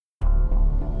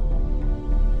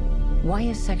Why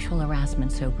is sexual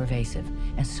harassment so pervasive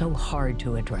and so hard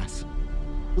to address?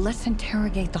 Let's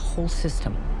interrogate the whole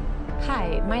system.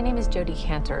 Hi, my name is Jodi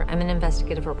Kantor. I'm an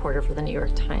investigative reporter for the New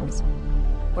York Times.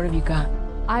 What have you got?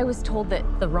 I was told that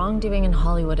the wrongdoing in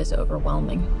Hollywood is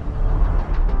overwhelming.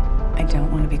 I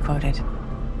don't want to be quoted.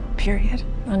 Period.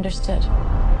 Understood.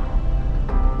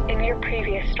 In your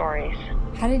previous stories,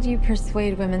 How did you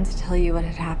persuade women to tell you what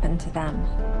had happened to them?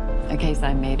 The case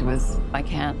I made was, I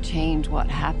can't change what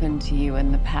happened to you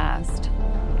in the past,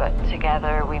 but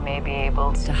together we may be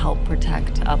able to help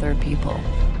protect other people.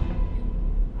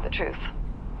 The truth,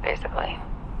 basically.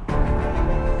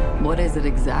 What is it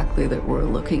exactly that we're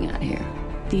looking at here?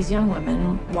 These young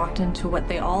women walked into what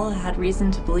they all had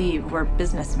reason to believe were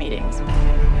business meetings.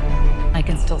 I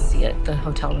can still see it, the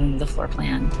hotel room, the floor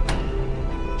plan.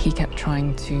 He kept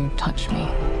trying to touch me.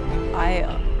 I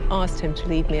asked him to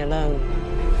leave me alone.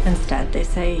 Instead, they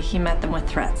say he met them with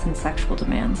threats and sexual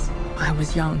demands. I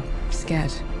was young,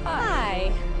 scared.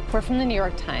 Hi. We're from the New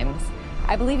York Times.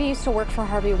 I believe you used to work for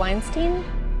Harvey Weinstein.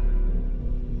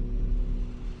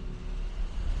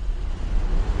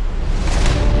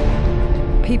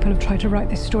 People have tried to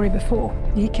write this story before.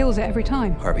 He kills it every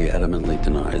time. Harvey adamantly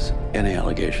denies any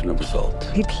allegation of assault.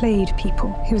 He played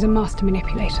people. He was a master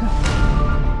manipulator.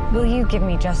 Will you give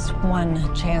me just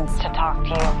one chance to talk to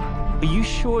you? Are you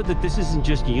sure that this isn't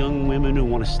just young women who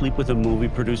want to sleep with a movie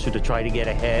producer to try to get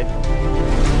ahead?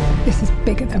 This is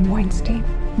bigger than Weinstein.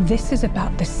 This is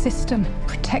about the system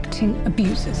protecting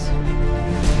abusers.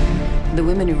 The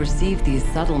women who receive these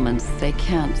settlements, they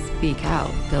can't speak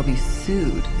out. They'll be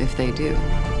sued if they do.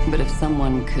 But if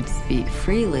someone could speak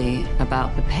freely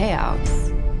about the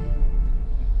payouts...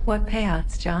 What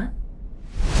payouts, John?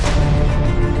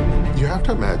 You have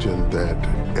to imagine that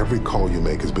every call you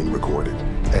make is being recorded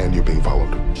and you're being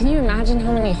followed. Can you imagine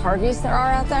how many Harveys there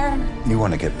are out there? You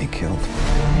want to get me killed?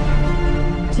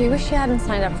 Do you wish you hadn't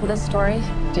signed up for this story?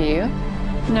 Do you?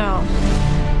 No.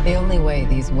 The only way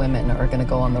these women are going to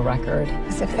go on the record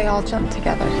As if they all jumped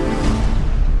together.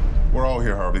 We're all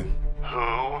here, Harvey.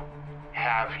 Who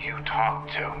have you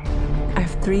talked to? I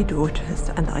have 3 daughters,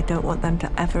 and I don't want them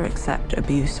to ever accept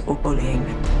abuse or bullying.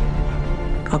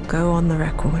 I'll go on the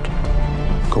record.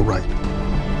 Go write.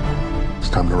 It's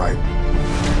time to write.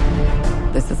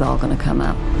 this is all going to come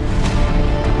out.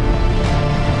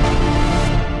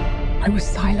 I was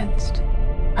silenced.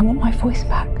 I want my voice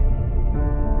back.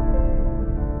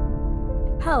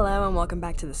 Hello and welcome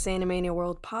back to the Cinemania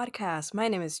World podcast. My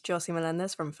name is Josie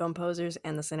Melendez from Film Posers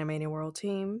and the Cinemania World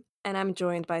team, and I'm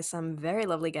joined by some very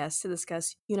lovely guests to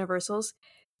discuss Universal's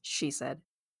She Said.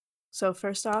 So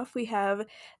first off, we have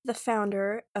the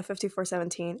founder of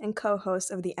 5417 and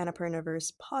co-host of the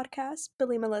Annapurnaverse podcast,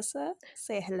 Billy Melissa.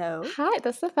 Say hello. Hi,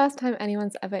 that's the first time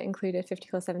anyone's ever included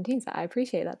 5417, so I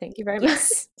appreciate that. Thank you very much.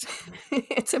 Yes.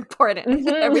 It's important.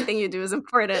 Mhm. Everything you do is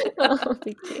important. Oh,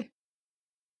 thank you.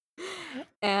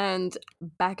 And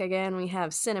back again, we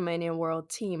have Cinemania World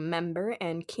team member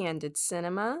and Candid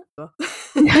Cinema,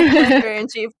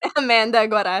 editor-in-chief Amanda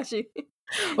Guarashi.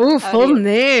 Oh, How full do you-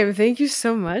 name. Thank you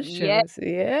so much, Yeah.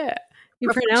 Josie. Yeah. You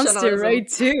pronounced it Professionalism. right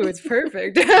too. It's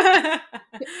perfect.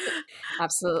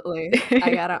 Absolutely. I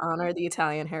gotta honor the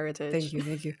Italian heritage. Thank you.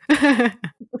 Thank you.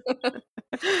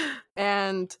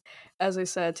 And as I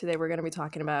said, today we're going to be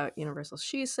talking about Universal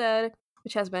She Said,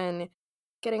 which has been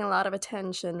getting a lot of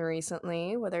attention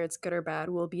recently. Whether it's good or bad,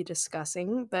 we'll be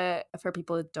discussing. But for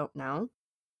people that don't know,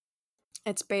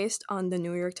 it's based on the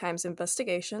New York Times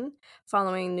investigation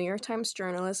following New York Times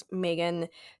journalists Megan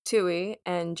Twohey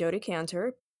and Jodi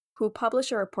Kantor, who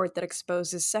published a report that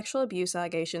exposes sexual abuse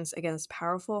allegations against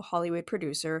powerful Hollywood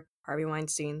producer Harvey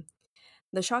Weinstein.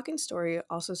 The shocking story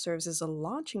also serves as a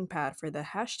launching pad for the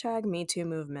hashtag #MeToo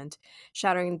movement,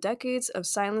 shattering decades of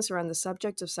silence around the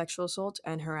subject of sexual assault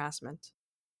and harassment.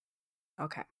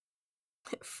 Okay.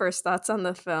 First thoughts on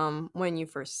the film. When you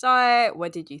first saw it,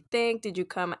 what did you think? Did you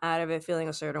come out of it feeling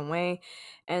a certain way?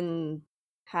 And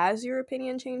has your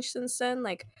opinion changed since then?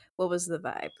 Like, what was the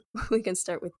vibe? We can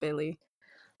start with Billy.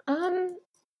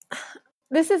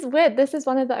 This is weird. This is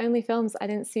one of the only films I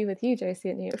didn't see with you,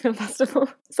 Josie, at New York Film Festival.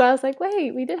 So I was like,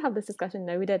 wait, we did have this discussion.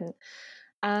 No, we didn't.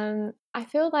 I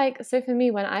feel like, so for me,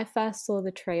 when I first saw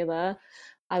the trailer,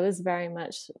 I was very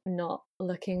much not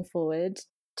looking forward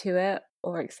to it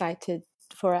or excited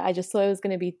for it. I just thought it was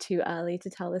going to be too early to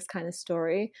tell this kind of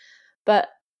story. But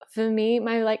for me,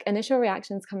 my initial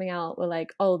reactions coming out were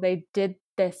like, oh, they did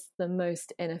this the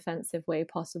most inoffensive way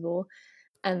possible,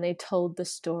 and they told the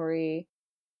story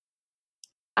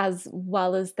as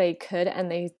well as they could, and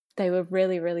they were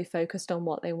really, really focused on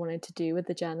what they wanted to do with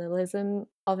the journalism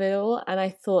of it all. And I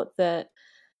thought that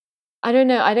I don't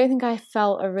know. I don't think I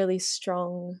felt a really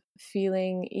strong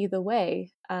feeling either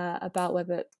way about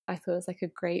whether I thought it was like a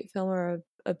great film or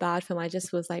a bad film. I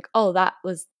just was like, oh, that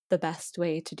was the best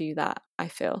way to do that, I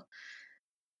feel.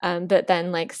 But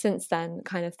then, like, since then,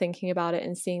 kind of thinking about it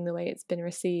and seeing the way it's been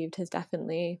received has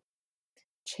definitely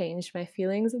changed my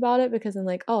feelings about it, because I'm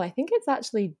like, oh, I think it's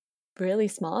actually really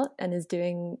smart and is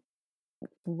doing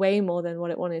way more than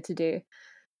what it wanted to do.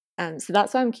 So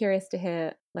that's why I'm curious to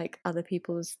hear like other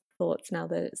people's thoughts now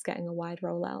that it's getting a wide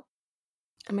rollout.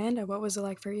 Amanda, what was it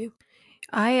like for you?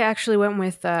 I actually went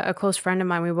with a close friend of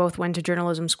mine. We both went to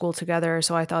journalism school together,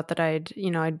 so I thought that I'd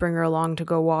bring her along to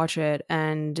go watch it,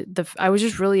 and I was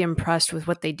just really impressed with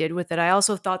what they did with it. I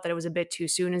also thought that it was a bit too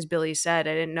soon, as Billy said.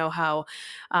 I didn't know how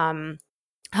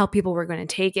people were going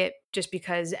to take it, just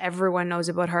because everyone knows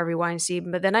about Harvey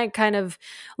Weinstein. But then I kind of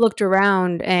looked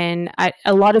around, and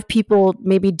a lot of people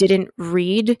maybe didn't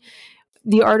read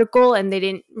the article, and they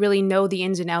didn't really know the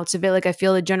ins and outs of it. Like, I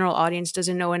feel the general audience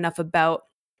doesn't know enough about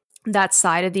that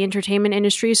side of the entertainment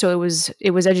industry, so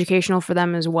it was educational for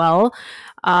them as well.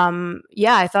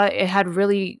 I thought it had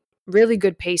really, really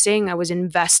good pacing. I was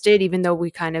invested, even though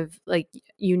we kind of like,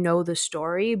 the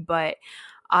story, but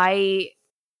I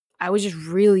was just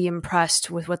really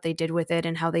impressed with what they did with it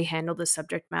and how they handled the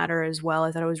subject matter as well.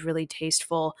 I thought it was really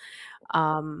tasteful,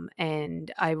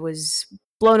 and I was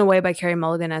blown away by Carey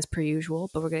Mulligan as per usual,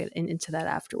 but we're going to get into that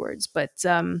afterwards. But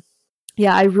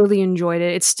I really enjoyed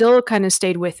it. It still kind of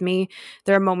stayed with me.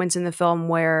 There are moments in the film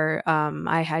where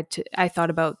I thought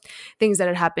about things that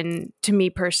had happened to me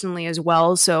personally as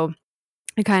well. So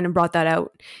I kind of brought that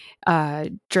out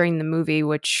during the movie,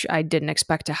 which I didn't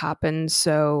expect to happen.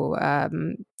 So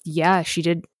she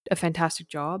did a fantastic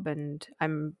job, and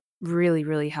I'm really,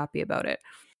 really happy about it.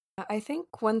 I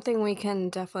think one thing we can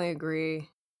definitely agree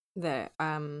that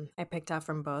I picked up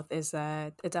from both is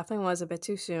that it definitely was a bit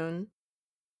too soon.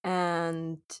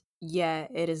 And yeah,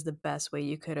 it is the best way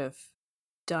you could have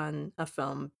done a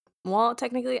film. Well,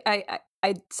 technically, I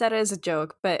said it as a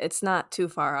joke, but it's not too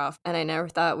far off. And I never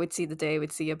thought we'd see the day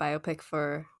we'd see a biopic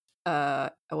for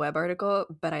a web article,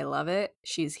 but I love it.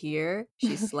 She's here.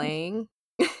 She's slaying.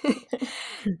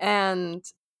 And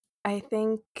I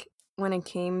think when it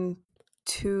came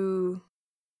to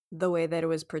the way that it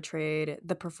was portrayed,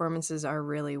 the performances are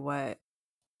really what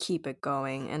keep it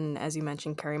going. And as you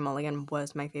mentioned, Carey Mulligan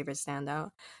was my favorite standout.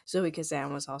 Zoe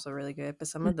Kazan was also really good, but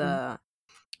some of the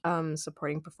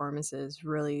supporting performances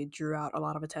really drew out a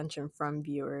lot of attention from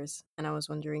viewers. And I was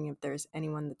wondering if there's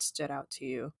anyone that stood out to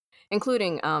you,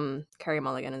 including Carey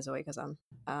Mulligan and Zoe Kazan.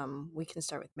 We can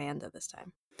start with Manda this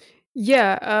time.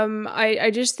 Yeah,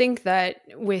 I just think that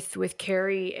with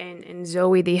Carey and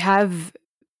Zoe, they have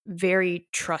very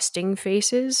trusting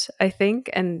faces, I think,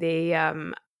 and they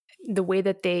the way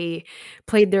that they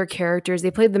played their characters, they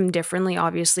played them differently.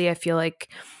 Obviously, I feel like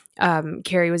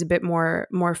Carey was a bit more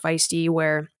feisty,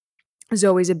 where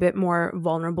Zoe's a bit more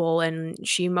vulnerable, and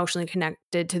she emotionally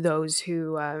connected to those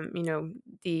who,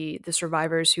 the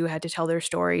survivors who had to tell their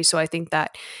story. So I think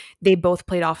that they both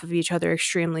played off of each other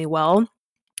extremely well.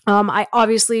 I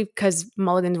obviously, because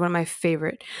Mulligan's one of my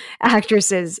favorite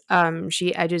actresses,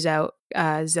 she edges out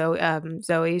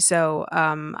Zoe. So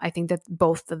I think that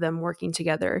both of them working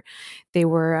together, they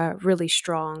were really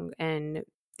strong, and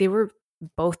they were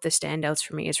both the standouts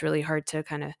for me. It's really hard to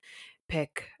kind of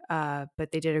pick,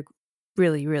 but they did a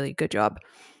really, really good job.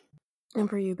 And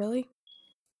for you, Billy?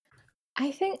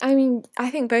 I think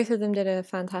both of them did a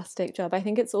fantastic job. I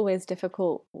think it's always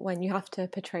difficult when you have to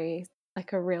portray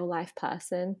like a real life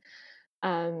person,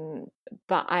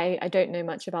 but I don't know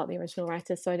much about the original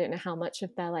writers, so I don't know how much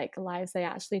of their like lives they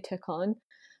actually took on.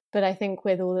 But I think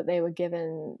with all that they were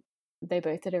given, they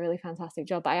both did a really fantastic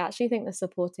job. I actually think the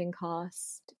supporting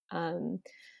cast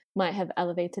might have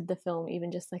elevated the film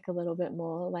even just like a little bit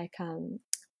more. Like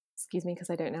excuse me, because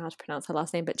I don't know how to pronounce her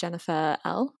last name, but Jennifer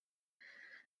L.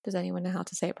 Does anyone know how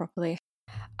to say it properly?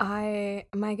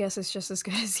 My guess is just as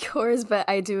good as yours, but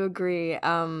I do agree.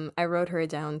 I wrote her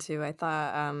down too. I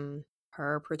thought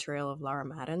her portrayal of Laura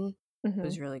Madden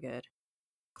was really good.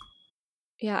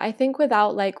 Yeah, I think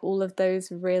without like all of those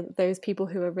people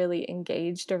who were really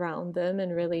engaged around them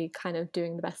and really kind of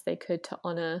doing the best they could to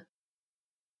honor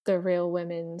the real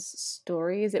women's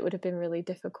stories, it would have been really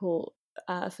difficult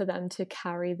for them to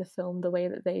carry the film the way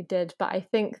that they did. But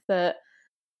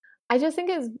I just think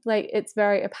it's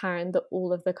very apparent that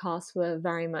all of the cast were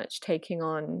very much taking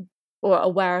on or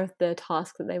aware of the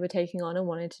task that they were taking on and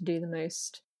wanted to do the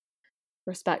most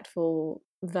respectful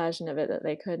version of it that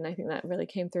they could. And I think that really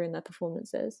came through in their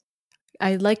performances.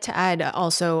 I'd like to add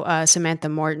also Samantha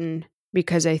Morton,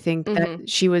 because I think that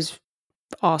she was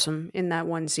awesome in that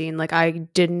one scene. Like, I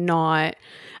think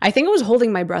I was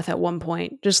holding my breath at one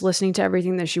point just listening to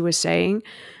everything that she was saying,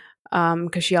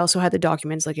 because she also had the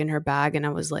documents like in her bag, and I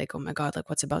was like, oh my god, like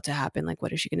what's about to happen, like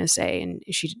what is she gonna say? And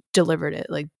she delivered it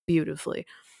like beautifully.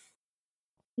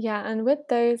 Yeah, and with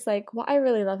those, like, what I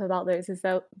really love about those is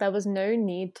that there was no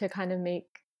need to kind of make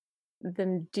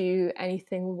them do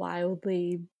anything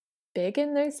wildly big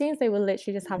in those scenes. They were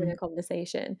literally just having a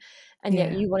conversation, and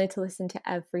yet Yeah. you wanted to listen to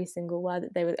every single word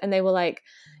that they were like,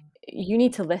 you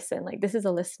need to listen, like this is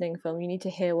a listening film, you need to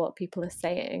hear what people are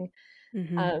saying.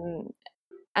 Mhm.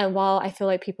 And while I feel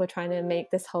like people are trying to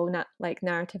make this whole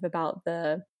narrative about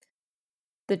the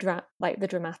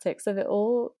dramatics of it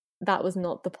all, that was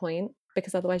not the point,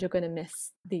 because otherwise you're going to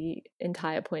miss the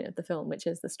entire point of the film, which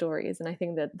is the stories. And I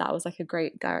think that was like a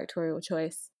great directorial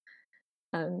choice.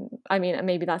 I mean,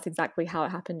 maybe that's exactly how it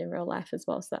happened in real life as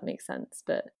well, so that makes sense.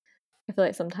 But I feel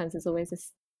like sometimes there's always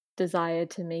this desire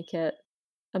to make it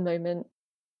a moment,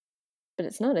 but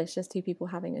it's not. It's just two people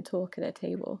having a talk at a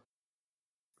table.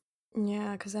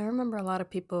 Yeah, because I remember a lot of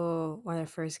people, when it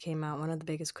first came out, one of the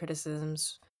biggest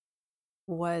criticisms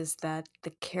was that the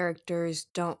characters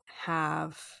don't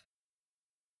have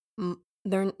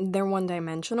they're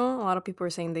one-dimensional. A lot of people were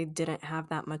saying they didn't have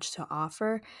that much to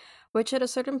offer, which at a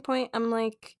certain point I'm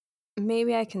like,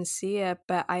 maybe I can see it,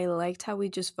 but I liked how we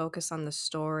just focus on the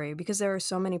story, because there are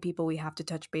so many people we have to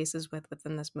touch bases with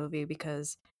within this movie.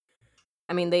 Because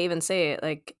I mean, they even say it,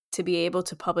 like, to be able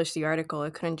to publish the article,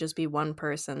 it couldn't just be one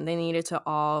person. They needed to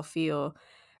all feel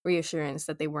reassurance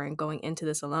that they weren't going into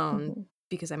this alone. Mm-hmm.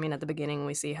 Because I mean, at the beginning,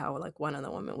 we see how like one of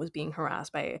the women was being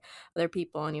harassed by other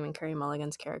people, and even Carey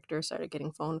Mulligan's character started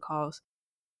getting phone calls.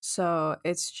 So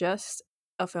it's just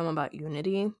a film about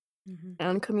unity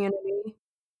and community.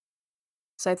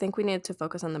 So I think we need to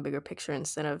focus on the bigger picture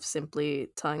instead of simply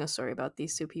telling a story about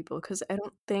these two people. Because I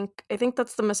think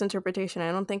that's the misinterpretation.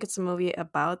 I don't think it's a movie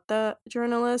about the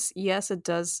journalists. Yes, it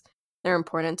does. They're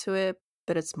important to it,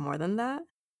 but it's more than that.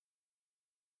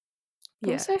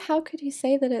 Yeah. Also, how could you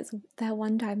say that they're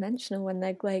one-dimensional when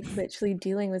they're like literally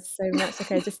dealing with so much?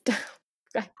 Like,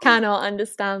 I cannot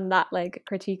understand that like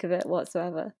critique of it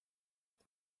whatsoever.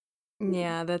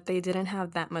 Yeah, that they didn't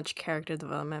have that much character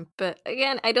development. But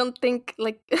again, I don't think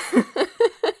like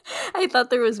I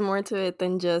thought there was more to it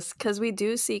than just, because we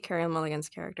do see Carey Mulligan's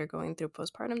character going through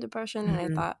postpartum depression, and I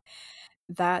thought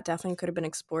that definitely could have been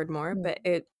explored more, but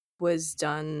it was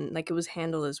done, like, it was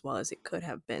handled as well as it could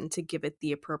have been to give it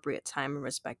the appropriate time and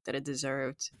respect that it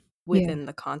deserved within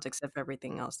the context of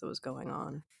everything else that was going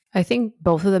on. I think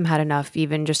both of them had enough,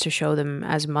 even just to show them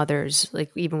as mothers. Like,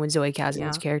 even with Zoe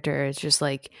Kazan's character, it's just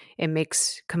like, it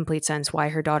makes complete sense why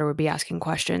her daughter would be asking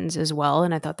questions as well.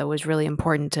 And I thought that was really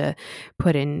important to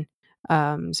put in.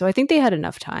 So I think they had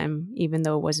enough time, even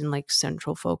though it wasn't like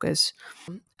central focus.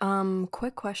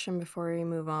 Quick question before we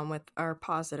move on with our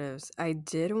positives. I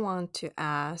did want to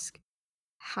ask,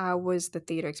 how was the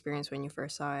theater experience when you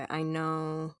first saw it? I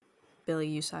know, Billy,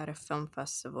 you saw it at a film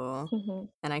festival,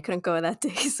 and I couldn't go that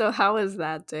day. So how was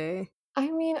that day?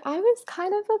 I mean, I was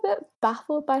kind of a bit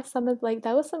baffled by some of, like,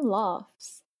 there were some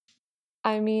laughs.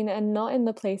 I mean, and not in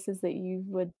the places that you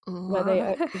would, where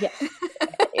they, yeah,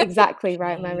 exactly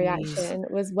right. My reaction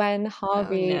was when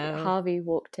Harvey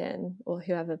walked in, or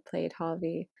whoever played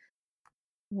Harvey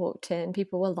walked in,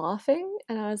 people were laughing,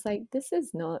 and I was like, this is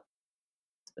not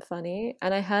funny.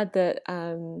 And I heard that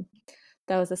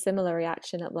there was a similar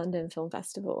reaction at London Film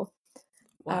Festival.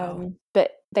 Wow.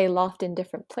 But they laughed in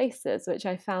different places, which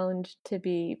I found to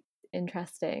be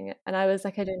interesting. And I was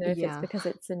like, I don't know if it's because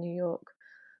it's a New York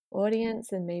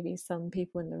audience and maybe some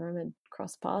people in the room had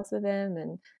crossed paths with him,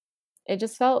 and it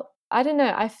just felt, I don't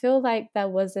know, I feel like there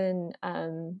wasn't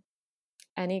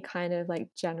any kind of like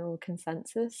general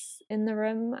consensus in the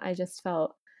room. I just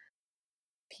felt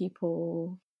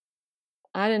people,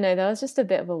 I don't know, there was just a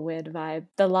bit of a weird vibe.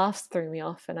 The laughs threw me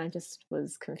off and I just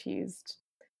was confused.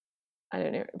 I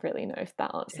don't really know if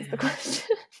that answers the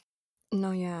question.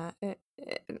 No, yeah. I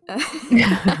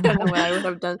don't know what I would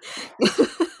have done.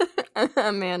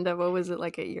 Amanda, what was it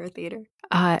like at your theater?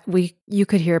 You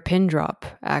could hear a pin drop,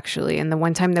 actually. And the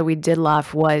one time that we did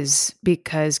laugh was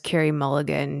because Carey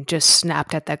Mulligan just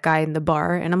snapped at that guy in the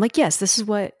bar. And I'm like, yes, this is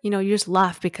what, you just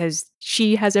laugh because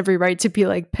she has every right to be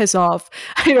like, piss off.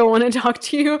 I don't want to talk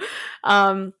to you.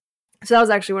 So that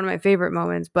was actually one of my favorite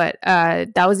moments, but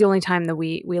that was the only time that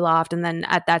we laughed. And then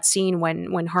at that scene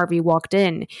when Harvey walked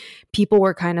in, people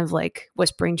were kind of like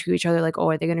whispering to each other, like, oh,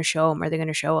 are they going to show him? Are they going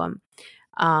to show him?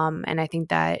 And I think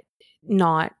that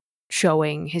not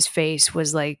showing his face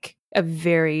was like a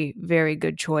very, very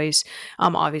good choice.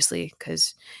 Obviously,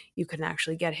 because you couldn't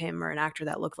actually get him or an actor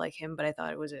that looked like him. But I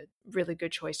thought it was a really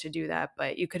good choice to do that.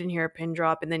 But you couldn't hear a pin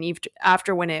drop. And then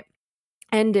after when it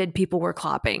ended, people were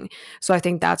clapping. So I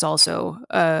think that's also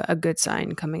a good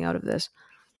sign coming out of this.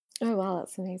 Oh wow,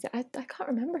 that's amazing. I can't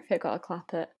remember if it got a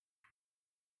clap at.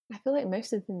 I feel like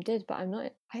most of them did, but I'm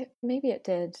not. Maybe it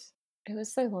did. It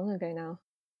was so long ago now,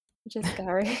 which is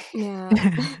scary. Yeah.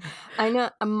 I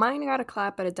know mine got a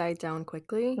clap, but it died down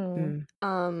quickly.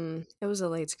 It was a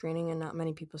late screening and not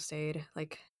many people stayed.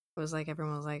 Like it was like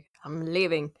everyone was like, I'm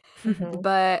leaving.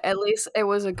 But at least it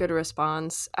was a good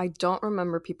response. I don't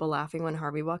remember people laughing when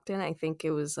Harvey walked in. I think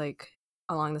it was like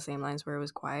along the same lines where it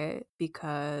was quiet,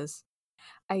 because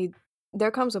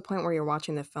there comes a point where you're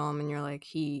watching the film and you're like,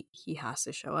 he has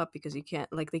to show up, because you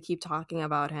can't, like, they keep talking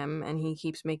about him and he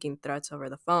keeps making threats over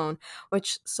the phone,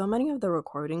 which so many of the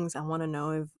recordings, I want to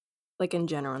know if, like, in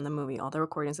general in the movie, all the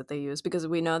recordings that they use, because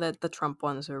we know that the Trump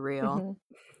ones are real.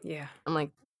 Yeah. I'm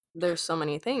like, there's so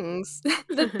many things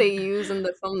that they use in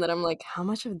the film that I'm like, how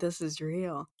much of this is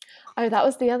real? Oh, that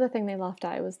was the other thing they laughed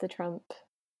at. It was the Trump.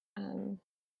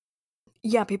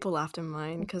 Yeah, people laughed in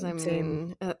mine, because I Same.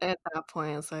 mean, at that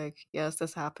point, it's like, yes,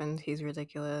 this happened. He's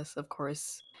ridiculous. Of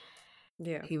course,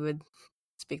 Yeah. he would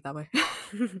speak that way,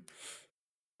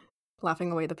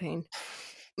 laughing away the pain.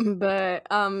 But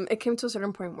it came to a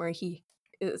certain point where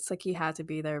it's like he had to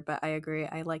be there. But I agree.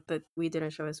 I like that we didn't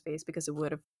show his face, because it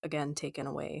would have again taken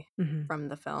away from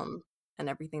the film and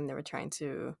everything they were trying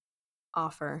to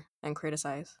offer and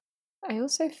criticize. I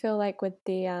also feel like with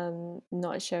the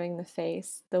not showing the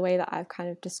face, the way that I've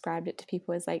kind of described it to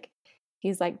people is like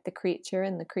he's like the creature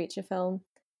in the Creature film.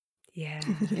 Yeah.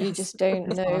 You just don't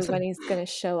That's know awesome. when he's going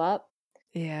to show up.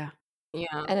 Yeah.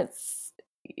 Yeah. And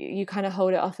you kind of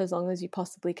hold it off as long as you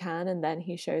possibly can, and then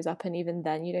he shows up, and even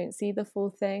then you don't see the full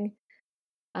thing.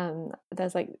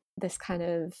 There's like this kind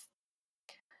of,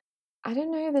 I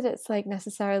don't know that it's like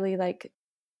necessarily like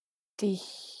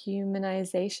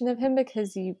dehumanization of him,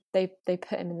 because they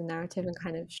put him in the narrative and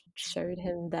kind of showed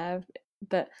him there,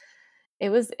 but it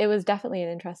was definitely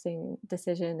an interesting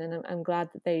decision, and I'm glad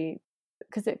that they,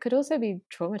 because it could also be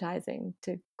traumatizing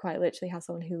to quite literally have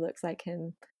someone who looks like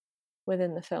him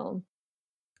within the film.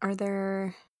 Are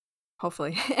there,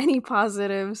 hopefully, any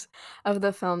positives of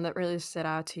the film that really stood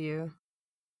out to you?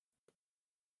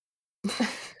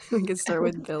 We can start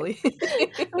with Billy.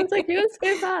 I was like, you were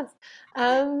so fast.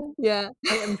 Yeah.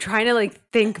 I'm trying to like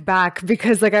think back,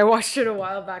 because like I watched it a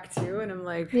while back too, and I'm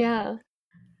like, yeah.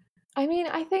 I mean,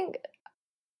 I think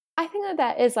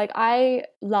that is like, I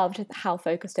loved how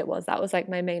focused it was. That was like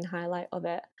my main highlight of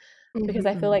it, because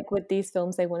I feel like with these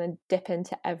films they want to dip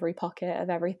into every pocket of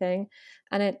everything,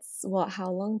 and it's how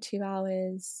long? 2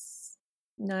 hours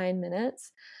 9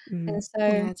 minutes, and so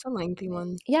yeah, it's a lengthy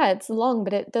one. Yeah, it's long,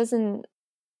 but it doesn't.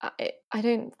 I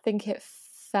don't think it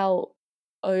felt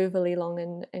overly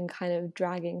long and kind of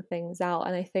dragging things out.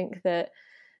 And I think that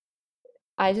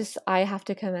I have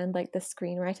to commend like the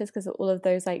screenwriters, because all of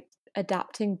those like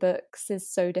adapting books is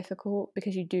so difficult,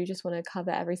 because you do just want to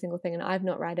cover every single thing. And I've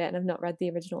not read it, and I've not read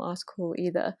the original article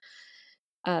either.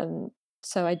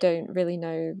 So I don't really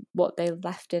know what they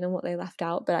left in and what they left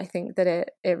out, but I think that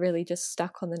it really just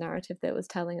stuck on the narrative that it was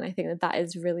telling, and I think that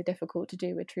is really difficult to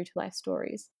do with true to life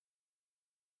stories.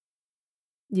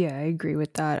 yeah, I agree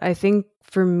with that. I think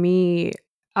for me,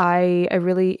 I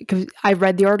really, because I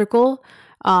read the article,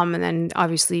 and then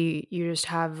obviously you just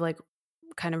have like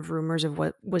kind of rumors of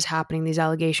what was happening. These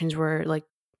allegations were like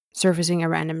surfacing at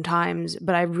random times,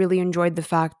 but I really enjoyed the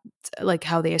fact like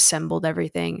how they assembled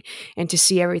everything, and to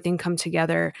see everything come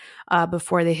together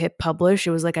before they hit publish.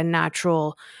 It was like a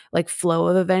natural like flow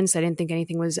of events. I didn't think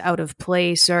anything was out of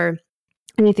place or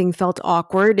anything felt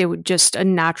awkward. It was just a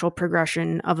natural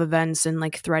progression of events and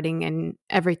like threading and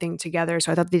everything together.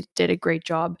 So I thought they did a great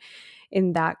job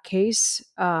in that case.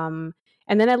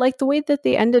 And then I like the way that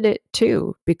they ended it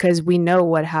too, because we know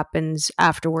what happens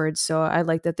afterwards. So I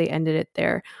like that they ended it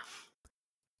there.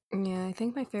 Yeah, I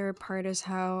think my favorite part is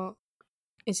how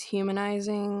it's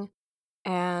humanizing,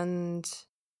 and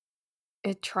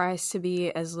it tries to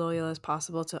be as loyal as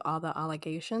possible to all the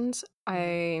allegations.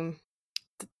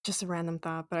 Just a random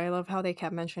thought, but I love how they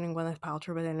kept mentioning Gwyneth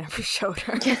Paltrow, but they never showed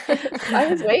her. I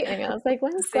was waiting. I was like,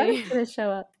 when's Gwyneth going to show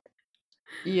up?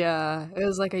 Yeah, it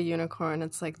was like a unicorn.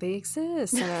 It's like they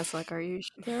exist, and it's like, are you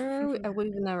sure?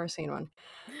 We've never seen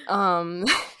one.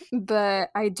 But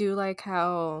I do like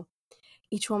how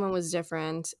each woman was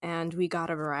different, and we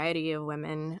got a variety of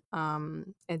women.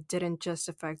 It didn't just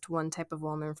affect one type of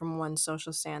woman from one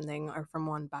social standing or from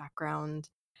one background.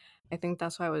 I think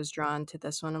that's why I was drawn to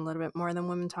this one a little bit more than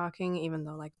Women Talking, even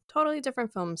though like totally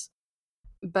different films.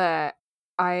 But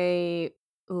I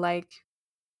like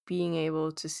being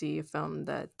able to see a film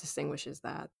that distinguishes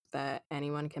that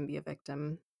anyone can be a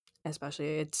victim,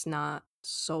 especially it's not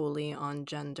solely on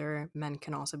gender. Men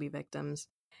can also be victims.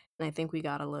 And I think we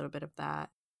got a little bit of that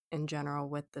in general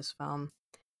with this film.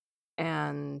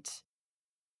 And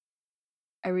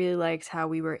I really liked how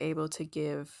we were able to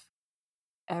give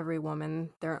every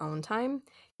woman their own time,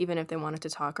 even if they wanted to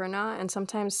talk or not. And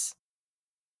sometimes,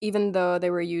 even though they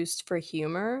were used for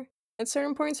humor at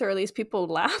certain points, or at least people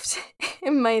laughed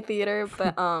in my theater,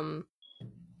 but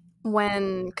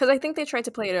because I think they tried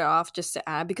to play it off just to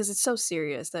add, because it's so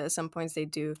serious that at some points they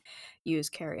do use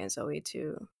Carrie and Zoe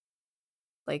to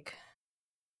like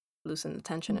loosen the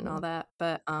tension and all that.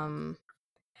 But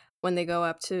when they go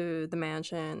up to the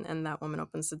mansion and that woman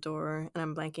opens the door, and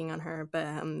I'm blanking on her,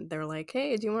 but they're like,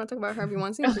 hey, do you want to talk about Harvey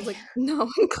Weinstein? She's like, no,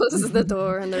 and closes the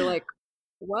door, and they're like,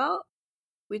 well,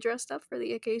 we dressed up for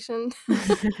the occasion.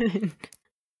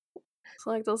 So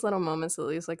like those little moments, at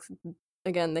least, like,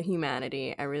 again, the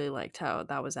humanity, I really liked how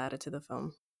that was added to the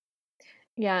film.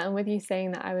 Yeah, and with you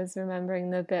saying that, I was remembering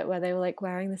the bit where they were like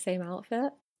wearing the same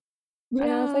outfit. And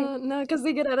I was Yeah, like, no, because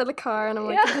they get out of the car, and I'm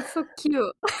like, yeah. that's so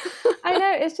cute. I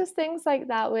know, it's just things like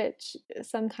that which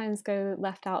sometimes go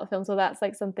left out of films, or that's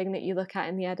like something that you look at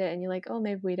in the edit and you're like, oh,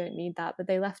 maybe we don't need that, but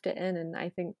they left it in, and I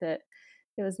think that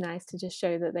it was nice to just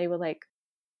show that they were like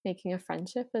making a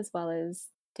friendship as well as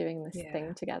doing this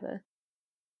thing together.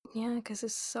 Yeah, because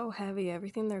it's so heavy,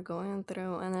 everything they're going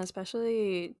through, and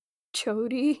especially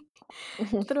Jodie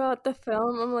throughout the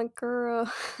film. I'm like,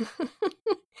 girl,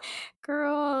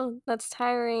 girl, that's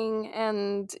tiring,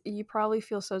 and you probably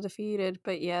feel so defeated,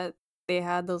 but yet they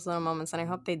had those little moments, and I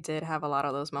hope they did have a lot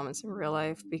of those moments in real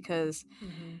life, because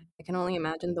I can only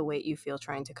imagine the weight you feel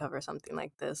trying to cover something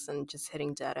like this and just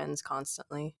hitting dead ends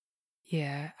constantly.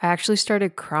 Yeah, I actually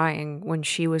started crying when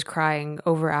she was crying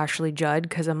over Ashley Judd,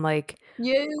 because I'm like,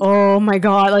 Yes. oh my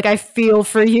God, like I feel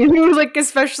for you. Like,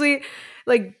 especially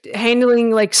like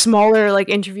handling like smaller like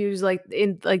interviews like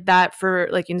in like that for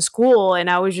like in school. And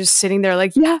I was just sitting there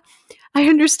like, yeah, I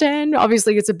understand.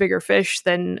 Obviously it's a bigger fish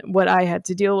than what I had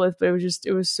to deal with, but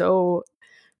it was so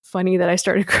funny that I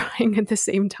started crying at the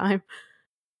same time.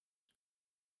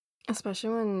 Especially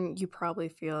when you probably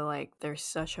feel like there's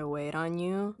such a weight on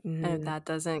you, and if that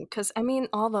doesn't, because I mean,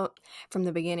 from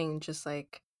the beginning, just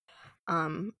like,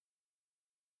 so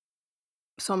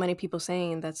many people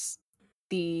saying that's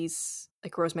these,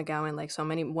 like Rose McGowan, like so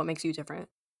many, what makes you different?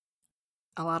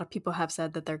 A lot of people have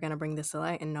said that they're gonna bring this to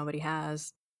light, and nobody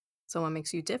has. So what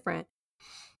makes you different?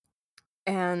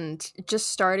 And just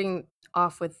starting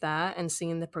off with that and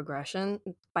seeing the progression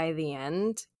by the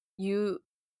end, you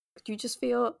just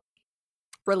feel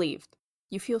relieved.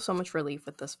 You feel so much relief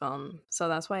with this film. So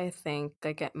that's why I think,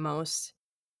 like, at most,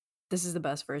 this is the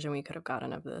best version we could have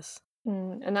gotten of this.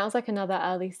 And that was like another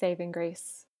early saving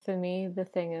grace for me, the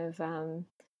thing of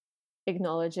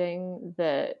acknowledging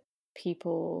that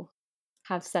people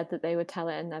have said that they would tell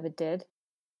it and never did,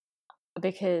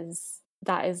 because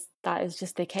that is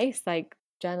just the case. Like,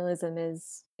 journalism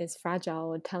is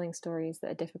fragile, and telling stories that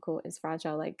are difficult is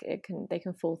fragile. Like, they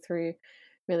can fall through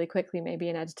really quickly. Maybe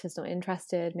an editor's not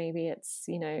interested, maybe it's,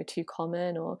 you know, too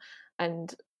common,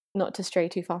 and not to stray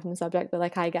too far from the subject, but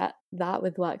like I get that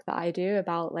with work that I do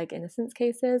about like innocence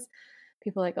cases.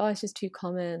 People are like, oh, it's just too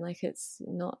common, like it's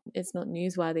not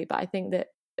newsworthy. But I think that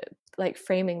like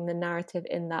framing the narrative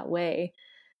in that way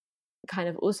kind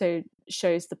of also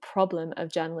shows the problem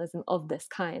of journalism of this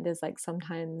kind, is like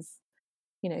sometimes,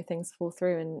 you know, things fall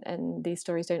through, and these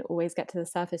stories don't always get to the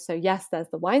surface. So yes, there's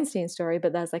the Weinstein story,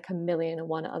 but there's like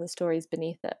 1,000,001 other stories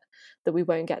beneath it that we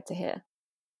won't get to hear.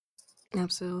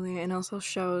 Absolutely. And also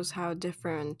shows how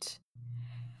different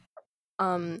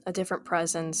a different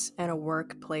presence in a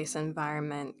workplace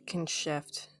environment can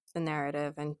shift the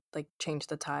narrative and like change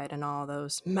the tide and all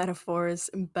those metaphors.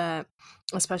 But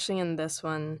especially in this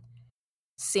one,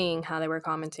 seeing how they were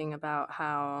commenting about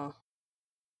how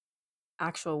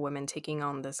actual women taking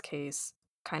on this case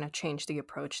kind of changed the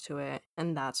approach to it,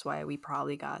 and that's why we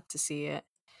probably got to see it,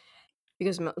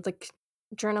 because like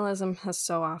journalism has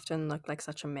so often looked like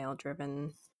such a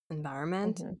male-driven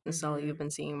environment, and so you've been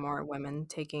seeing more women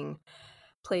taking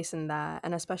place in that,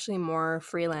 and especially more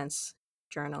freelance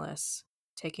journalists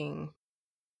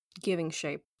giving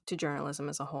shape to journalism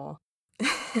as a whole.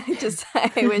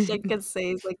 I wish I could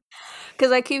say, like,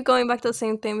 because I keep going back to the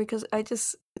same thing, because I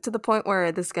just, to the point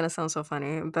where this is gonna sound so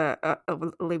funny, but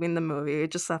leaving the movie,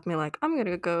 it just left me like, I'm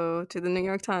gonna go to the New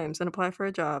York Times and apply for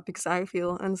a job because I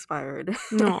feel inspired.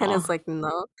 And it's like,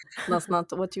 no, that's not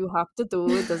what you have to do.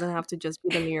 It doesn't have to just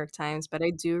be the New York Times. But I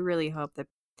do really hope that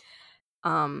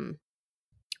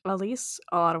at least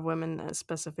a lot of women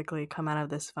specifically come out of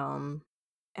this film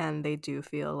and they do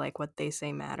feel like what they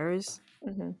say matters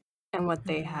Mm-hmm. and what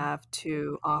they have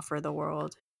to offer the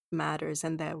world matters,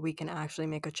 and that we can actually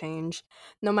make a change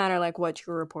no matter like what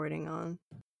you're reporting on.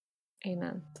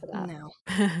 Amen to that. No.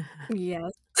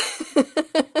 Yes.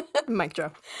 Mic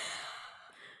drop.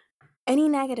 Any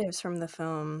negatives from the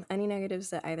film? Any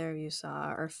negatives that either of you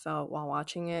saw or felt while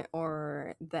watching it,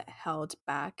 or that held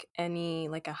back any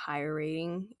like a higher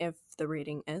rating if the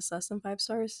rating is less than 5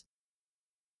 stars?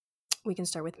 We can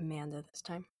start with Amanda this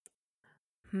time.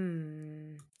 I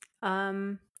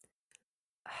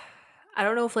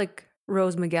don't know if like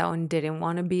Rose McGowan didn't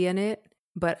want to be in it,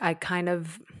 but I kind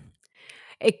of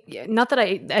not that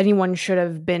anyone should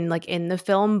have been like in the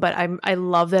film, but I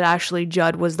love that Ashley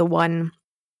Judd was the one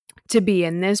to be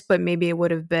in this, but maybe it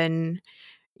would have been,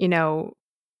 you know,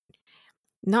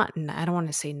 not I don't want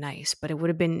to say nice, but it would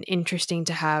have been interesting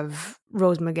to have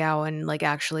Rose McGowan like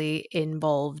actually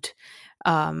involved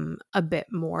a bit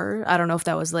more. I don't know if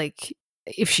that was like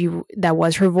if that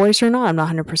was her voice or not. I'm not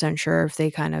 100% sure if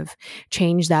they kind of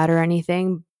changed that or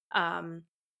anything.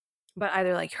 But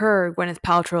either like her or Gwyneth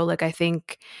Paltrow, like I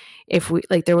think if we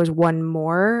like there was one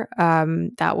more,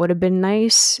 that would have been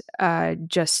nice.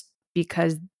 Just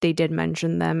because they did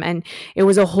mention them, and it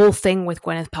was a whole thing with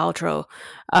Gwyneth Paltrow.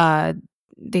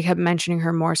 They kept mentioning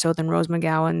her more so than Rose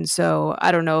McGowan. So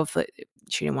I don't know if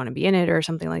she didn't want to be in it or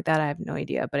something like that. I have no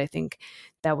idea, but I think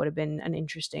that would have been an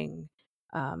interesting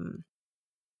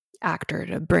actor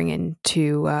to bring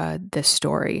into this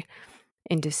story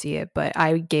and to see it. But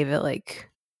I gave it like,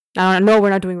 I don't know, we're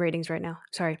not doing ratings right now.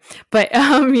 Sorry. But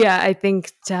yeah, I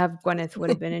think to have Gwyneth would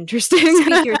have been interesting.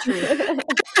 Speak your truth.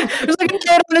 I was like, okay,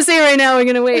 I don't want to say it right now. We're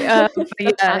going to wait. But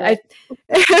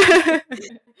yeah,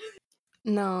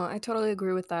 No, I totally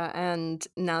agree with that. And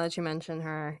now that you mention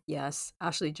her, yes,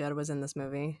 Ashley Judd was in this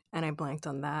movie, and I blanked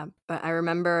on that. But I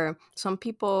remember some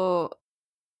people,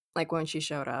 like when she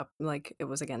showed up, like it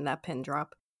was again that pin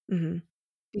drop. Mm-hmm.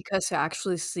 Because to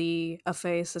actually see a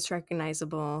face that's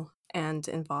recognizable and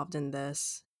involved in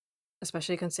this,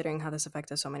 especially considering how this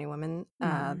affected so many women,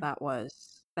 that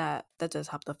does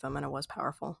help the film, and it was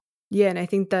powerful. Yeah, and I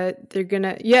think that they're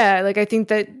gonna I think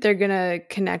that they're gonna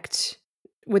connect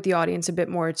with the audience a bit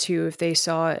more too if they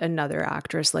saw another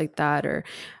actress like that. Or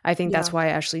I think that's why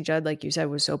Ashley Judd, like you said,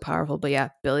 was so powerful. But yeah,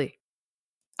 Billy.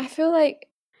 I feel like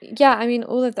I mean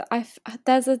all of that.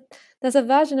 There's a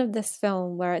version of this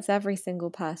film where it's every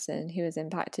single person who is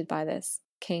impacted by this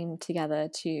came together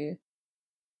to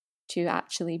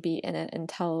actually be in it and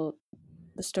tell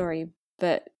the story,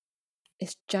 but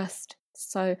it's just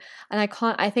so, and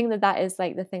I think that is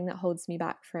like the thing that holds me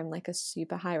back from like a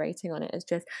super high rating on it, is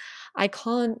just I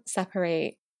can't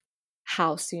separate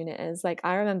how soon it is. Like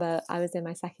I remember I was in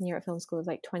my second year at film school, it was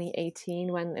like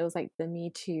 2018 when it was like the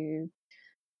Me Too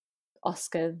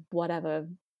Oscar whatever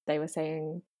they were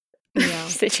saying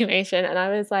situation, and I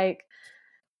was like,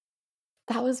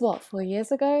 that was what, 4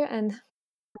 years ago. And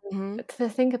to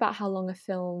think about how long a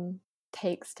film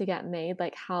takes to get made,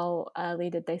 like how early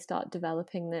did they start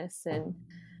developing this and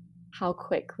how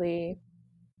quickly.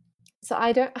 So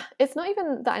it's not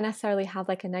even that I necessarily have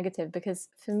like a negative, because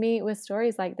for me with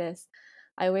stories like this,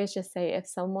 I always just say if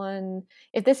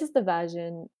this is the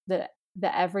version that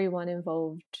everyone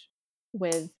involved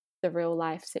with the real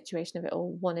life situation of it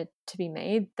all wanted to be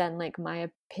made, then like my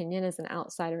opinion as an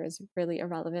outsider is really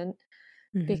irrelevant.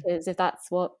 Because if that's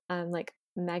what like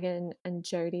Megan and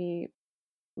Jodie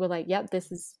were like, yep, this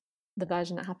is the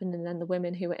version that happened, and then the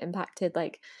women who were impacted,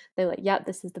 like they're like, yep,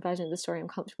 this is the version of the story I'm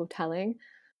comfortable telling,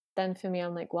 then for me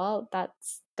I'm like, well,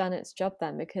 that's done its job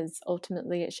then, because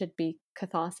ultimately it should be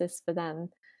catharsis for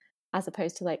them as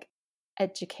opposed to like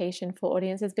education for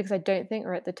audiences, because I don't think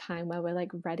we're at the time where we're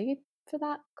like ready for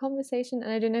that conversation.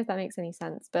 And I don't know if that makes any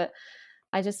sense, but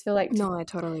I just feel like no, I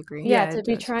totally agree. To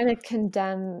be trying to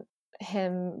condemn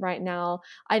him right now,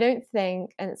 I don't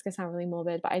think, and it's gonna sound really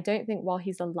morbid, but I don't think while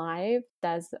he's alive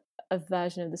there's a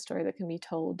version of the story that can be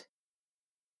told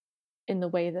in the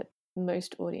way that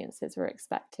most audiences were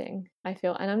expecting, I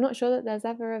feel. And I'm not sure that there's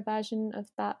ever a version of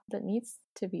that needs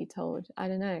to be told. I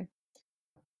don't know,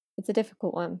 it's a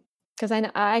difficult one, because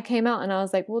I came out and I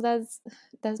was like, well, there's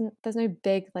no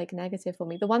big like negative for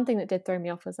me. The one thing that did throw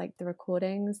me off was like the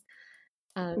recordings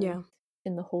in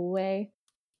the hallway.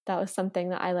 That was something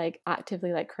that I like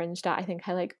actively like cringed at. I think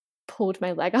I like pulled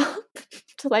my leg up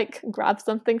to like grab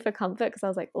something for comfort, because I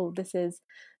was like, oh, this is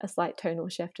a slight tonal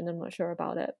shift and I'm not sure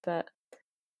about it. But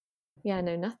yeah,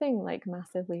 no, nothing like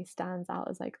massively stands out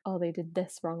as like, oh, they did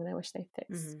this wrong and I wish they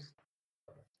fixed.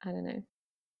 I don't know.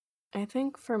 I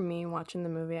think for me watching the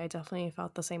movie, I definitely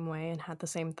felt the same way and had the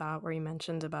same thought where you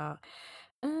mentioned about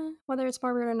whether it's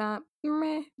morbid or not,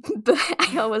 meh. But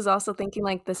I was also thinking,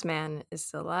 like, this man is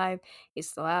still alive. He's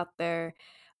still out there.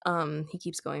 He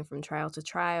keeps going from trial to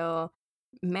trial.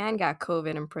 Man got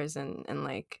COVID in prison, and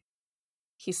like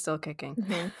he's still kicking.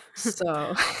 hmm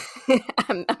So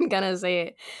I'm gonna say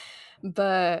it.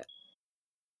 But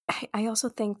I also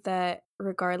think that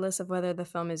regardless of whether the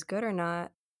film is good or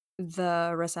not,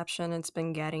 the reception it's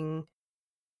been getting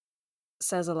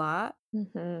says a lot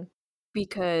hmm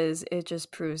because it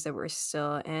just proves that we're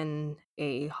still in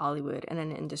a Hollywood and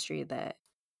an industry that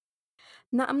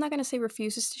I'm not gonna say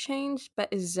refuses to change, but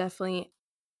is definitely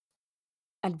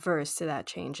adverse to that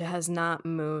change. It has not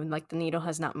moved, like the needle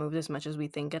has not moved as much as we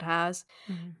think it has.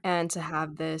 Mhm. And to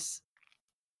have this,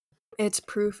 it's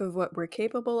proof of what we're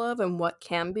capable of and what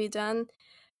can be done.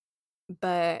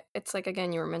 But it's like,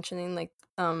 again, you were mentioning like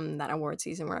that award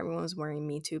season where everyone was wearing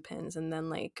Me Too pins, and then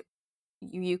like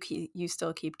you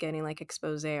still keep getting like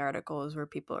expose articles where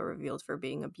people are revealed for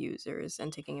being abusers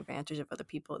and taking advantage of other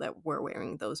people that were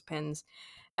wearing those pins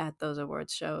at those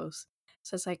awards shows.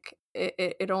 So it's like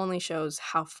it only shows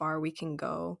how far we can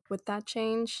go with that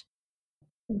change.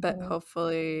 But hmm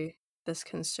hopefully this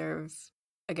can serve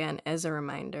again as a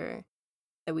reminder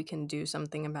that we can do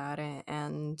something about it.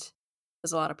 And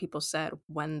as a lot of people said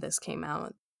when this came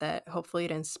out, that hopefully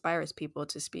it inspires people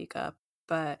to speak up.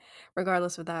 But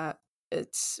regardless of that,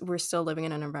 we're still living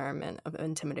in an environment of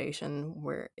intimidation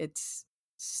where it's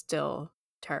still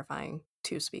terrifying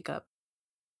to speak up.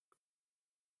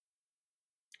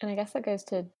 And I guess that goes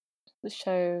to the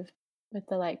show with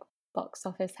the like box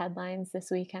office headlines this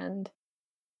weekend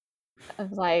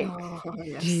of like Oh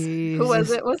yes. Who was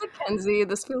Jesus. it? Was it Kenzie?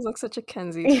 This feels like such a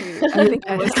Kenzie yeah tweet. I think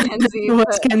it was Kenzie, It was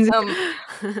but Kenzie.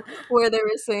 where they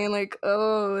were saying like,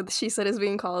 "Oh, she said it's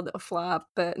being called a flop,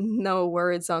 but no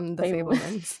words on the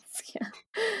Fablemans."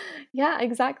 yeah,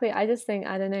 exactly. I just think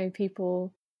I don't know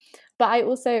people, but I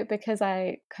also because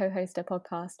I co-host a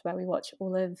podcast where we watch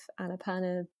all of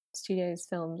Annapurna Studios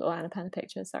films or Annapurna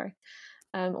Pictures, sorry,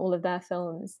 all of their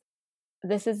films.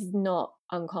 This is not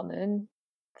uncommon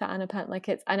for Annapurna. Like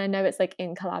it's, and I know it's like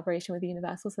in collaboration with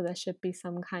Universal, so there should be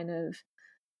some kind of,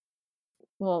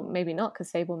 well, maybe not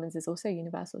because Fablemans is also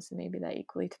Universal, so maybe they're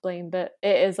equally to blame. But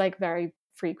it is like very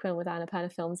frequent with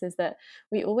Annapurna films is that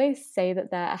we always say that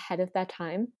they're ahead of their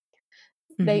time.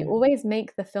 They always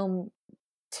make the film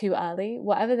too early.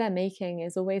 Whatever they're making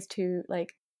is always too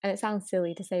like, and it sounds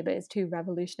silly to say, but it's too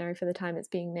revolutionary for the time it's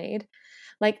being made.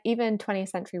 Like even 20th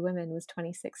Century Women was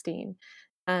 2016,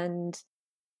 and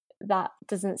that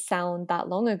doesn't sound that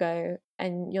long ago.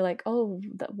 And you're like, oh,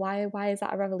 why is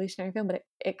that a revolutionary film? But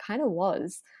it kind of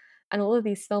was. And all of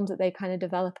these films that they kind of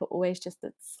develop are always just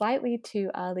slightly too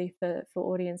early for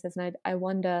audiences. And I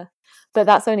wonder, but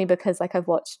that's only because like I've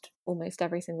watched almost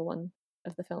every single one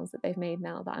of the films that they've made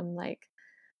now that I'm like,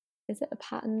 is it a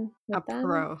pattern with them?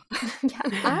 Pro. Yeah,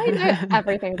 I know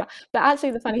everything about. But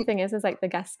actually, the funny thing is like the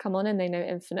guests come on and they know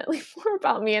infinitely more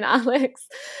about me and Alex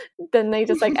than they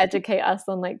just like educate us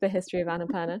on like the history of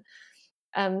Annapurna.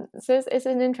 So it's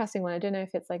an interesting one. I don't know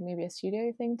if it's like maybe a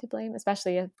studio thing to blame,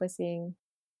 especially if we're seeing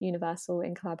Universal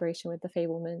in collaboration with the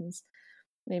Fablemans.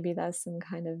 Maybe there's some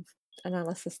kind of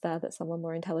analysis there that someone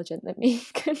more intelligent than me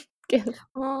could give.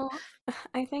 Well,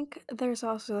 I think there's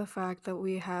also the fact that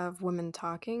we have Women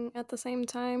Talking at the same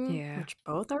time, Yeah. which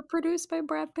both are produced by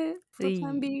Brad Pitt for the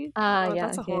time being. Yeah,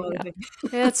 That's a whole other thing.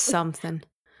 It's something.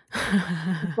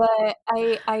 But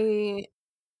I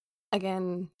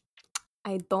again,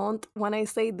 I don't. When I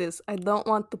say this, I don't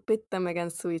want to pit them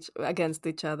against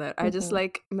each other. I just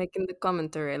like making the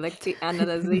commentary, I like the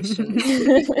analyzation,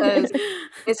 because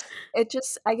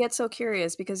I get so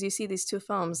curious because you see these two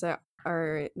films that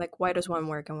are like, why does one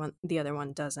work and the other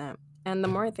one doesn't? And the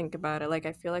more I think about it, like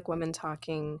I feel like Women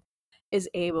Talking is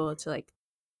able to like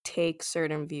take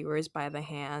certain viewers by the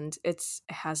hand. It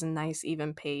has a nice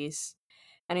even pace,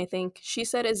 and I think She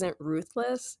Said isn't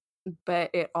ruthless, but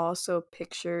it also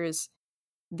pictures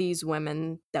these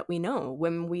women that we know.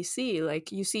 When we see,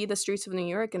 like, you see the streets of New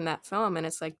York in that film, and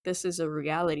it's like, this is a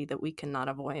reality that we cannot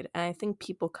avoid. And I think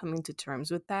people coming to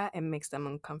terms with that, it makes them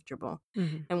uncomfortable.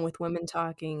 And with Women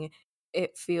Talking,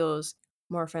 it feels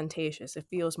more fantasious, it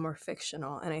feels more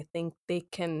fictional, and I think they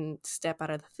can step out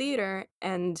of the theater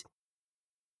and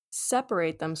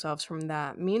separate themselves from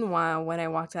that. Meanwhile, when I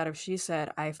walked out of She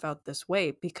Said, I felt this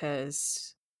way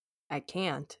because I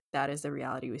can't. That is the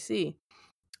reality we see.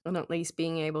 And at least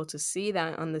being able to see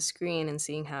that on the screen and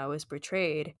seeing how it was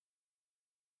portrayed,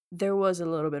 there was a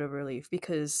little bit of relief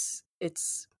because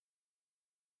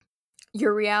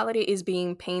your reality is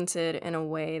being painted in a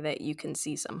way that you can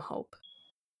see some hope.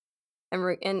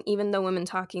 And even though Women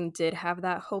Talking did have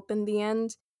that hope in the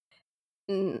end,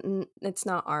 it's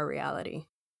not our reality,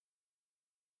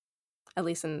 at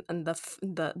least in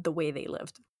the way they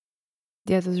lived.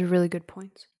 Yeah, those are really good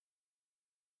points.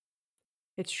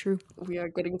 It's true. We are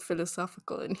getting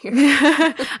philosophical in here.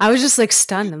 I was just like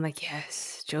stunned. I'm like,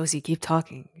 yes, Josie, keep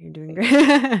talking. You're doing great.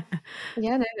 Yeah,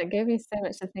 no, that gave me so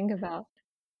much to think about.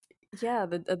 Yeah,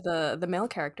 the male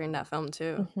character in that film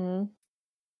too. Mm-hmm.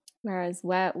 Whereas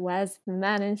where's the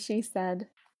man in She Said?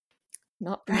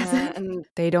 Not present. And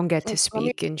they don't get to like,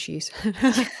 speak in She Said.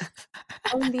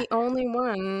 I'm the only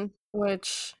one,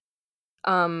 which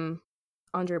Andre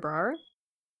Braugher,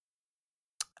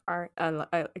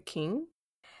 King,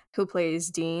 who plays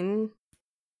Dean,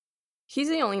 he's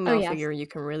the only male figure you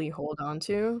can really hold on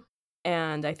to,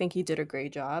 and I think he did a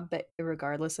great job. But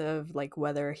regardless of like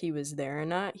whether he was there or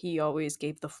not, he always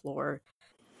gave the floor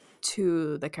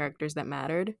to the characters that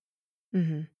mattered.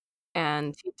 Mm-hmm.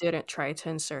 And he didn't try to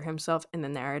insert himself in the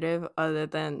narrative other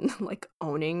than like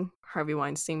owning Harvey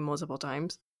Weinstein multiple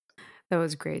times. That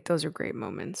was great. Those are great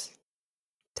moments.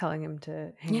 Telling him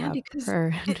to hang up.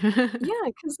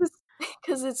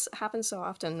 Because it's happened so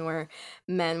often where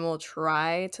men will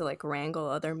try to like wrangle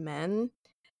other men.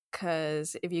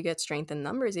 Because if you get strength in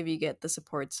numbers, if you get the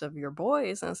supports of your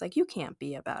boys, and it's like, you can't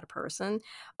be a bad person.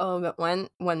 Oh, but when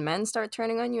men start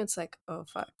turning on you, it's like, oh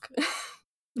fuck.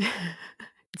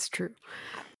 It's true.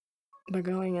 But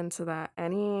going into that,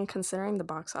 considering the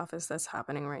box office that's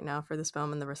happening right now for this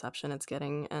film and the reception it's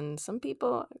getting, and some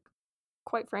people,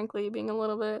 quite frankly, being a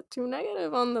little bit too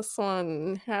negative on this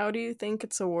one, how do you think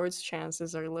its awards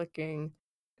chances are looking?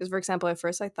 Because, for example, at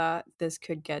first I thought this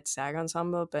could get SAG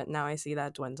Ensemble, but now I see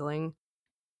that dwindling.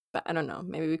 But I don't know.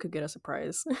 Maybe we could get a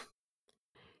surprise.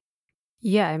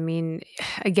 Yeah, I mean,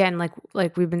 again,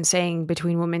 like we've been saying,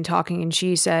 between Women Talking and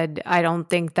She Said, I don't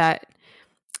think that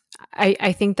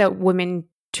I think that Women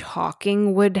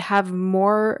Talking would have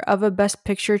more of a Best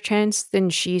Picture chance than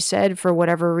She Said for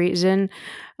whatever reason.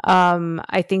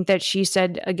 I think that She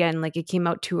Said, again, like it came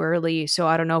out too early, so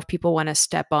I don't know if people want to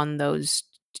step on those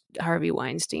Harvey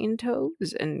Weinstein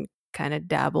toes and kind of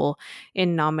dabble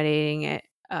in nominating it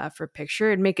for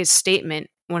picture. It'd make a statement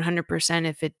 100%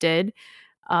 if it did.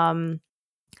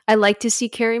 I like to see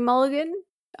Carey Mulligan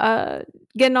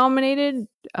get nominated.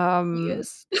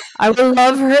 Yes. I would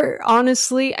love her,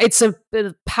 honestly. It's a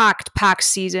packed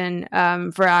season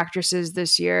for actresses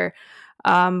this year.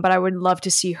 But I would love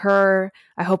to see her.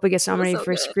 I hope it gets nominated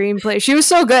for screenplay. She was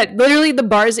so good. Literally, the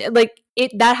bars, like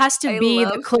it, that has to be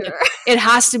the clip. Her. It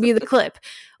has to be the clip.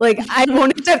 Like I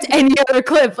won't accept any other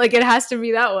clip. Like it has to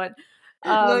be that one.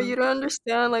 No, you don't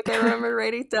understand. Like I remember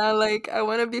writing down, like I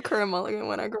want to be Carey Mulligan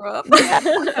when I grow up.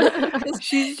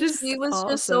 She was awesome.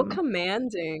 Just so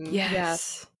commanding.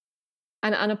 Yes.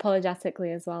 And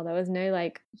unapologetically as well. There was no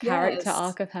like character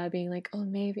arc of her being like, oh,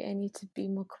 maybe I need to be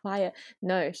more quiet.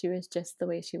 No, she was just the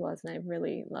way she was, and I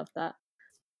really loved that.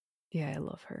 Yeah, I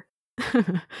love her.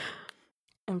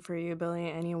 And for you, Billy,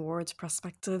 any awards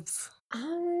perspectives?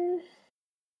 I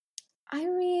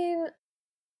mean,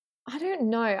 I don't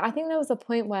know. I think there was a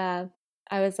point where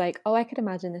I was like, oh, I could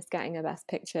imagine this getting a Best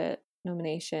Picture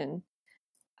nomination.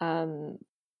 But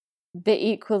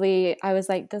equally, I was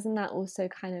like, doesn't that also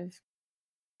kind of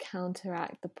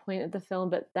counteract the point of the film,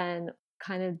 but then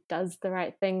kind of does the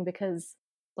right thing because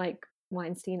like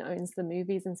Weinstein owns the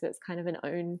movies, and so it's kind of an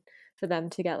own for them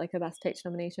to get like a Best Picture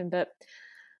nomination. But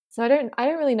so I don't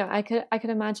really know. I could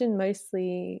imagine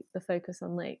mostly the focus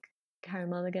on like Carey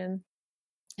Mulligan.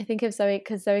 I think if Zoe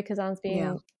Kazan's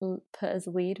being put as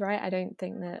lead, right? I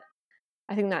think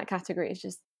that category is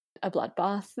just a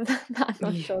bloodbath. I'm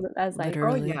not sure that there's like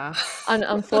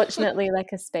unfortunately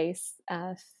like a space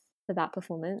for that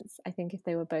performance. I think if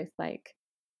they were both like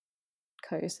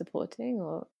co-supporting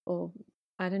or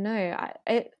I don't know,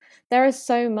 there is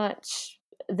so much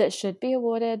that should be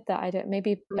awarded that I don't.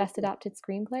 Maybe Best Adapted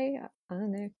Screenplay. I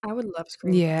don't know. I would love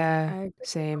screenplay. Yeah,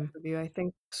 same. I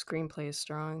think screenplay is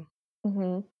strong.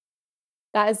 Mm-hmm.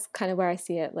 That is kind of where I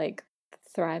see it like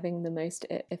thriving the most,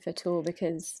 if at all,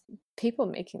 because people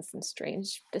are making some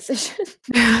strange decisions.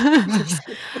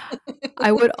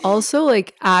 I would also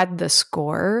like add the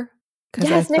score.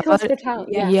 Yes, Nicholas Britell.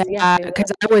 Yeah,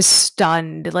 because I was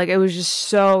stunned. Like it was just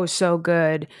so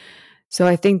good. So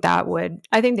I think they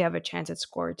have a chance at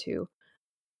score too.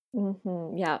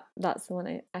 Mm-hmm. Yeah, that's the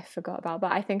one I forgot about.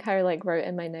 But I think I like wrote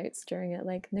in my notes during it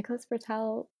like, Nicholas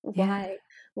Britell, why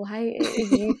are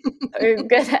you so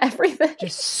good at everything?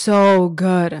 Just so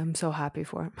good. I'm so happy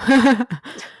for him.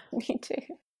 Me too.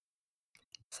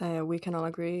 So we can all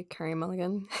agree, Carey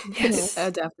Mulligan, yes,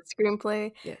 adapted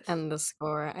screenplay, and the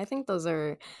score. I think those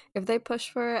are, if they push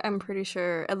for it, I'm pretty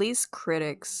sure at least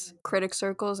critic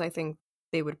circles, I think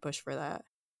they would push for that.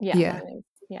 Yeah.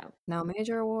 Now,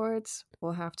 major awards,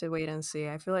 we'll have to wait and see.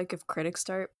 I feel like if critics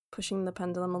start pushing the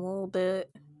pendulum a little bit,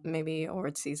 maybe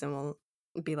award season will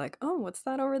be like, oh, what's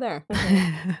that over there?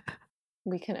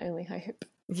 We can only hope.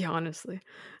 Yeah, honestly.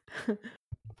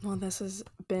 Well, this has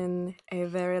been a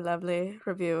very lovely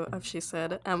review of She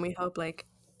Said, and we hope, like,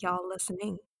 y'all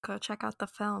listening, go check out the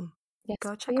film. Yes,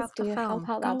 Go check please out the do. film.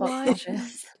 Help out Go that box watch it.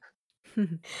 office.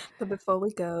 But before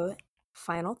we go,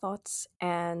 final thoughts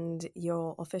and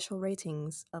your official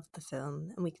ratings of the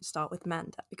film. And we can start with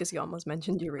Manda, because you almost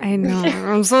mentioned your rating. I know.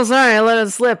 I'm so sorry. I let it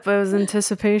slip. It was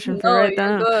anticipation for right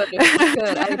you're now. good. You're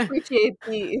good. I appreciate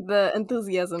the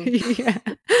enthusiasm. Yeah.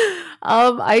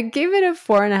 I gave it a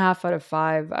 4.5 out of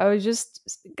 5.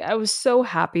 I was so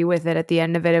happy with it at the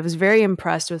end of it. I was very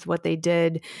impressed with what they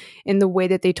did in the way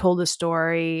that they told the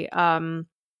story.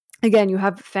 Again, you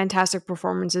have fantastic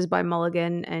performances by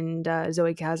Mulligan and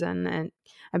Zoe Kazan, and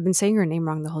I've been saying her name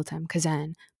wrong the whole time.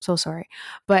 Kazan. So sorry.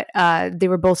 But they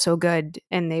were both so good,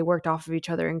 and they worked off of each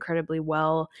other incredibly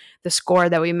well. The score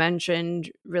that we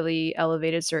mentioned really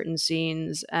elevated certain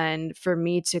scenes, and for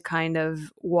me to kind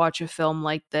of watch a film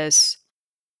like this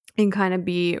and kind of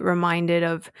be reminded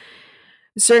of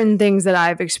certain things that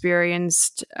I've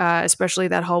experienced, especially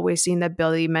that hallway scene that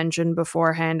Billy mentioned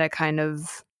beforehand, I kind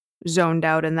of zoned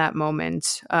out in that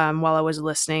moment while I was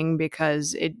listening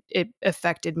because it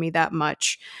affected me that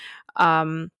much.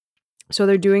 So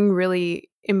they're doing really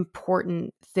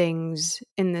important things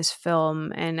in this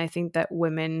film, and I think that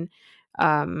women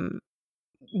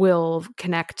will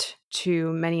connect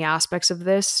to many aspects of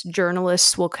this.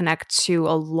 Journalists will connect to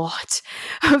a lot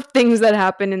of things that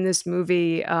happen in this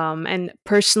movie. And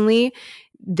personally,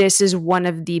 this is one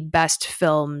of the best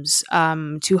films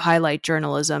to highlight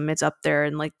journalism. It's up there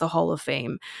in like the Hall of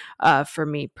Fame for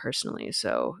me personally.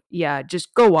 So yeah,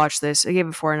 just go watch this. I gave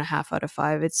it 4.5 out of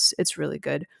 5. It's really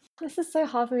good. This is so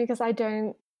hard for me because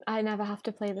I never have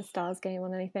to play the Stars game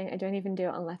on anything. I don't even do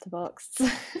it on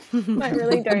Letterboxd. I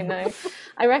really don't know.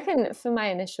 I reckon for my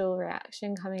initial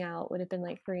reaction coming out would have been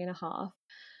like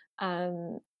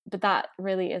 3.5. But that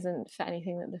really isn't for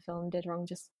anything that the film did wrong,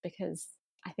 just because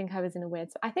I think I was in a weird...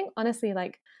 I think honestly,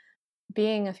 like,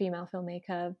 being a female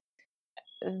filmmaker,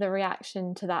 the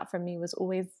reaction to that from me was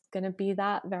always going to be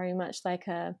that, very much like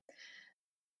a...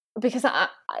 Because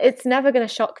it's never going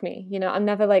to shock me, you know. I'm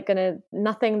never like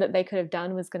nothing that they could have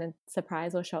done was going to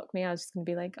surprise or shock me. I was just going to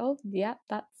be like, oh yeah,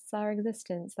 that's our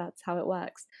existence, that's how it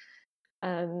works.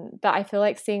 But I feel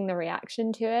like seeing the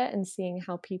reaction to it and seeing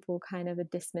how people kind of are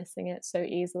dismissing it so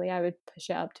easily, I would push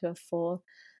it up to a 4,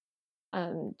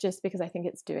 just because I think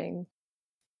it's doing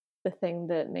the thing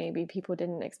that maybe people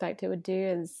didn't expect it would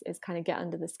do, is kind of get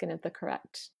under the skin of the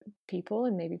correct people,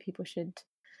 and maybe people should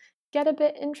get a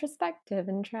bit introspective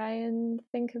and try and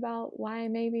think about why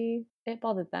maybe it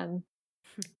bothered them.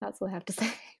 That's all I have to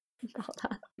say about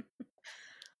that.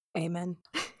 Amen.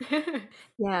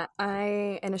 Yeah,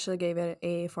 I initially gave it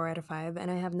a 4 out of 5, and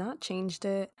I have not changed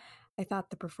it. I thought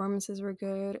the performances were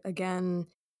good. Again,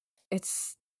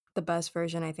 it's the best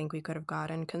version I think we could have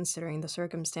gotten, considering the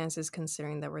circumstances,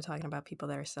 considering that we're talking about people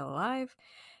that are still alive.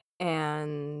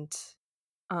 And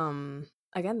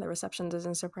again, the reception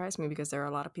doesn't surprise me, because there are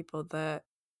a lot of people that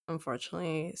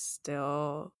unfortunately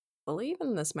still believe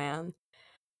in this man.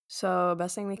 So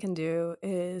best thing we can do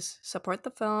is support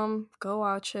the film, go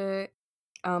watch it,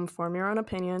 form your own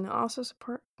opinion. Also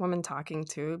support Women Talking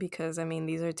too, because I mean,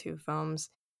 these are 2 films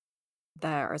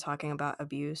that are talking about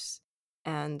abuse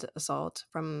and assault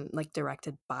from like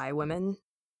directed by women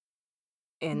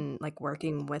in like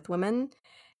working with women,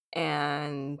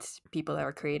 and people that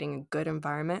are creating a good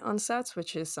environment on sets,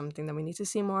 which is something that we need to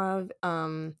see more of.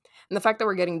 And the fact that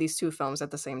we're getting these 2 films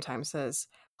at the same time says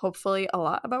hopefully a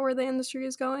lot about where the industry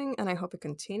is going, and I hope it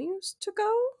continues to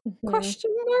go.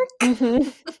 Question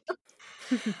mark.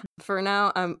 For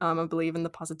now, I'm a believe in the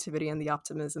positivity and the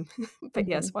optimism. But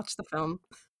yes, watch the film.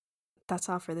 That's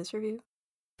all for this review.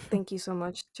 Thank you so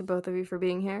much to both of you for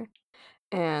being here,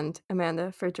 and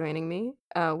Amanda for joining me.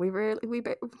 We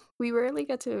rarely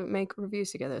get to make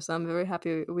reviews together, so I'm very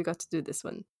happy we got to do this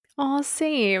one. Oh,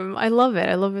 same. I love it.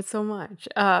 I love it so much.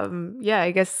 Yeah, I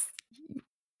guess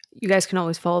you guys can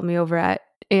always follow me over at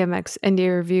AMX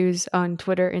NDA Reviews on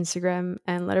Twitter, Instagram,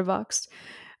 and Letterboxd.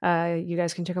 You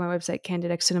guys can check out my website,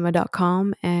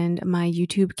 candidxcinema.com, and my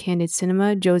YouTube, Candid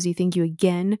Cinema. Josie, thank you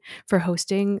again for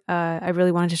hosting. I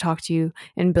really wanted to talk to you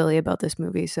and Billy about this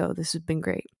movie, so this has been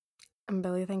great. And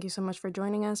Billy, thank you so much for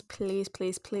joining us. Please,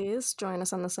 please, please join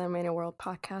us on the Cinemania World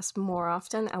podcast more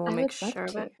often. I will I make would love sure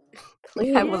of to. it.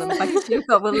 Please. I will invite you,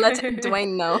 but we'll let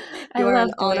Dwayne know I you are an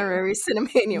love Dwayne. honorary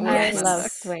Cinemania World I member. love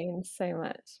Dwayne so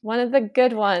much. One of the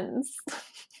good ones.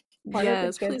 One of the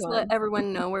Yes, good please ones. let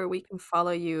everyone know where we can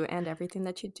follow you and everything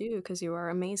that you do, because you are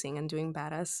amazing and doing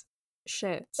badass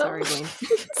shit. Sorry,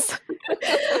 Dwayne.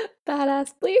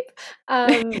 Badass bleep.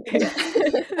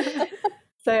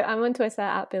 So I'm on Twitter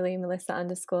at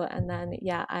BillyMelissa_, and then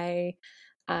I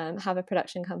have a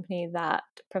production company that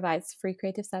provides free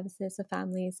creative services for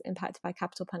families impacted by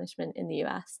capital punishment in the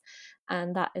US,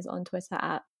 and that is on Twitter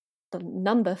at the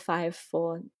number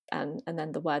 54 and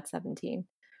then the word 17.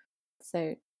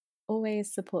 So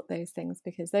always support those things,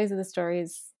 because those are the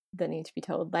stories that need to be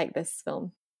told, like this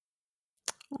film.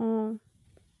 Oh,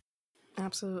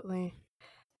 Absolutely.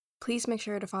 Please make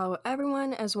sure to follow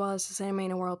everyone, as well as the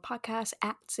Cinemania World podcast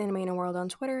at Cinemania World on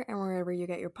Twitter, and wherever you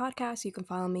get your podcasts, you can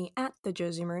follow me at the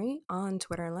Josie Marie on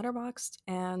Twitter and Letterboxd.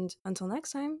 And until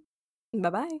next time,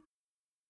 bye-bye.